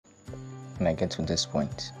When I get to this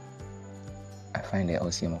point, I find the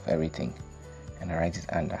LCM of everything and I write it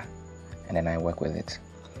under, and then I work with it.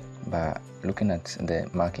 But looking at the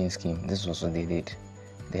marking scheme, this is also they did.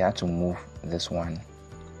 They had to move this one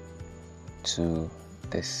to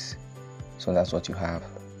this. So that's what you have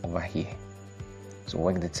over here. So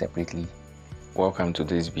work it separately. Welcome to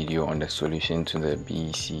this video on the solution to the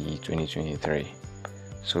BECE 2023.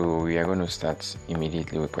 So we are going to start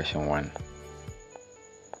immediately with question 1.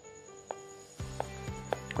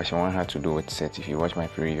 Question 1 had to do with set. If you watch my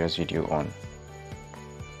previous video on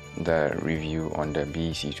the review on the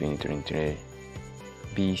BECE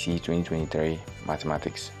 2023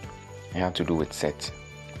 mathematics, it had to do with set.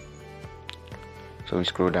 So we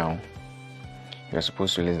scroll down. You are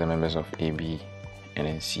supposed to list the members of A, B, and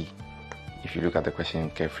then C, if you look at the question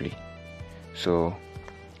carefully. So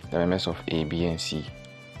the members of A, B, and C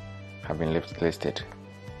have been listed.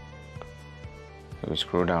 So we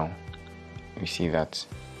scroll down, we see that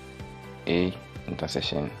A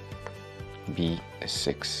intersection B is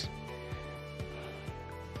 6.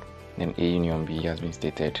 Then A union B has been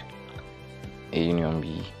stated. A union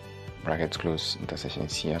B brackets close intersection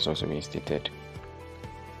C has also been stated.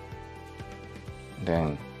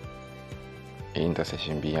 Then A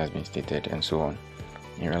intersection B has been stated, and so on.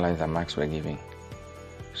 You realize that marks were given.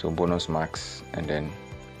 So bonus marks and then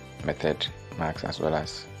method marks as well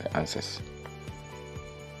as the answers.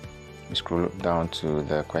 We scroll down to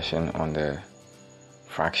the question on the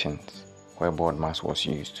fractions where board mass was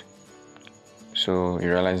used. So you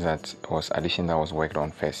realize that it was addition that was worked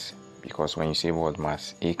on first, because when you say board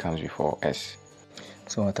mass, A comes before S.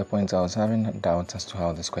 So at a point I was having doubts as to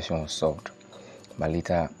how this question was solved, but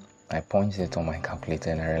later I punched it on my calculator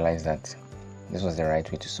and I realized that this was the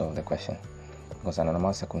right way to solve the question. Because in a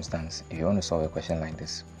normal circumstance, if you want to solve a question like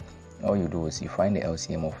this, all you do is you find the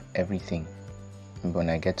LCM of everything. When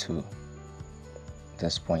I get to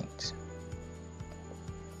this point,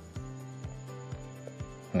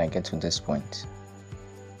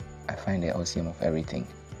 I find the LCM of everything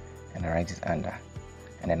and I write it under,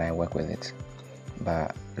 and then I work with it.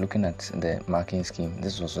 But looking at the marking scheme,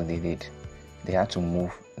 this is also they did. They had to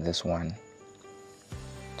move this one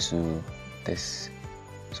to this.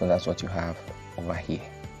 So that's what you have over here.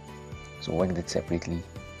 So work it separately,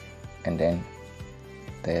 and then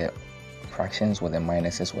the fractions with the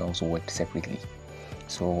minuses were also worked separately.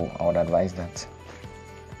 So I would advise that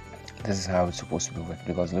this is how it's supposed to be worked,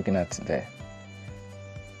 because looking at the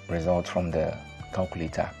result from the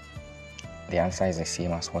calculator, the answer is the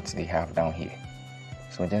same as what they have down here.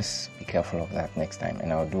 So just be careful of that next time,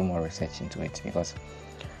 and I'll do more research into it, because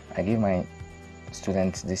I gave my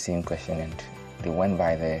students the same question and they went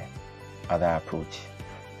by the other approach,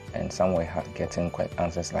 and some were getting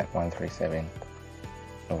answers like 137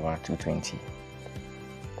 over 220.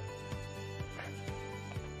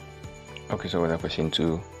 Okay, so with the question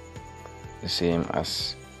 2, the same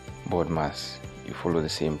as board mass, you follow the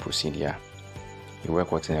same procedure. You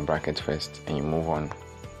work what's in the bracket first and you move on.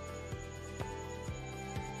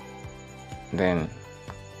 Then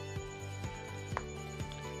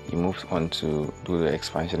you move on to do the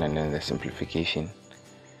expansion and then the simplification,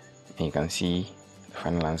 and you can see the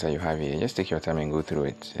final answer you have here. Just take your time and go through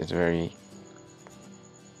it. It's very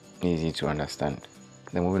easy to understand.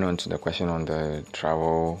 Then moving on to the question on the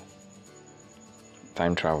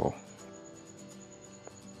time travel.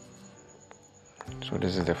 So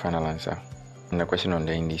this is the final answer. And the question on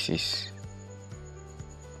the indices.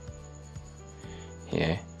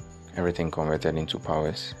 Here, everything converted into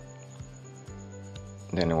powers.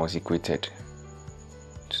 Then it was equated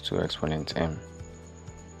to 2 exponents m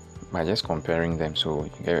by just comparing them, so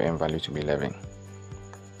you get your m value to be 11.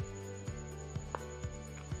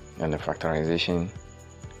 And the factorization,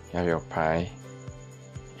 you have your pi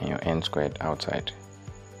and your n squared outside.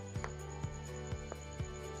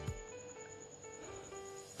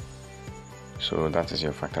 So that is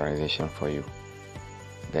your factorization for you.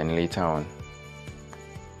 Then later on,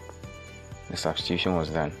 the substitution was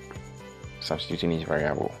done, substituting each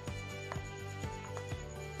variable.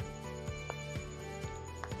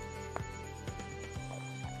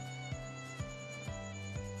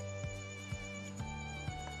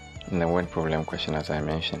 In the word problem question, as I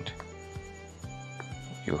mentioned,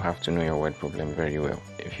 you have to know your word problem very well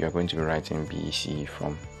if you are going to be writing BECE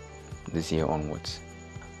from this year onwards.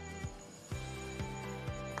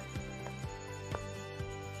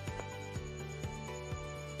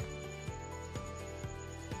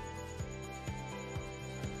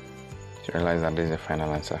 To realize that this is the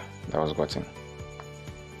final answer that was gotten.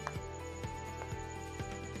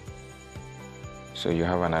 So you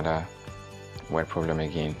have another word problem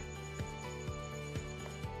again.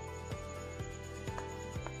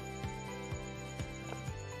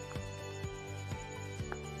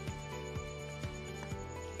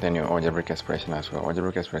 Then your algebraic expression as well.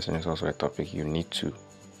 Algebraic expression is also a topic you need to,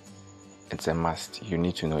 it's a must, you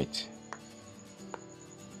need to know it.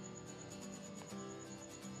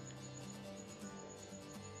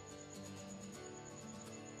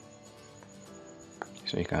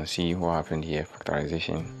 So you can see what happened here.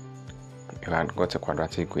 Factorization. You had got a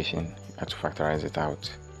quadratic equation, you had to factorize it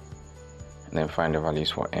out, and then find the values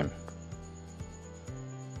for m.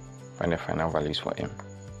 Find the final values for m.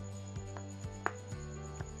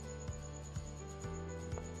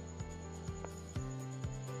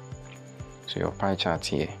 So your pie chart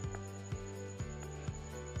here.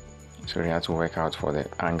 So you have to work out for the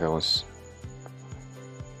angles.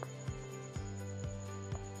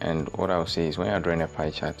 And what I would say is, when you're drawing a pie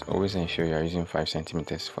chart, always ensure you're using 5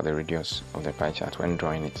 centimeters for the radius of the pie chart when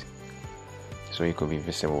drawing it, so it could be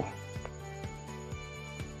visible.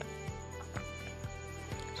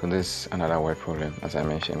 So this is another word problem. As I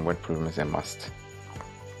mentioned, word problem is a must.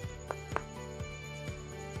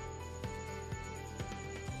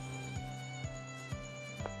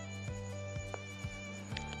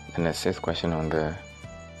 And the 6th question on the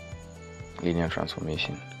linear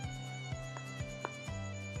transformation.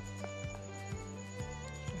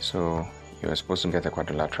 So you're supposed to get a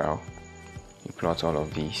quadrilateral. You plot all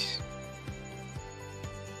of these.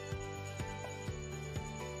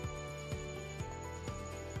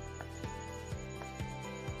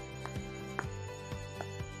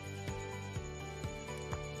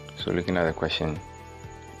 So looking at the question,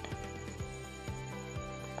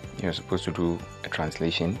 you're supposed to do a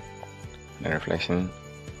translation and a reflection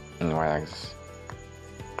in the y-axis.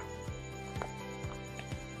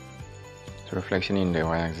 So reflection in the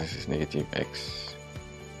y-axis is negative x.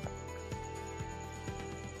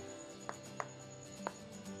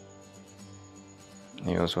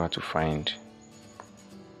 You also have to find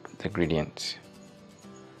the gradient.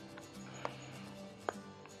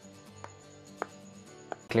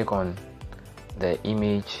 Click on the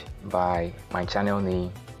image by my channel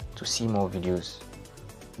name to see more videos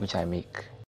which I make.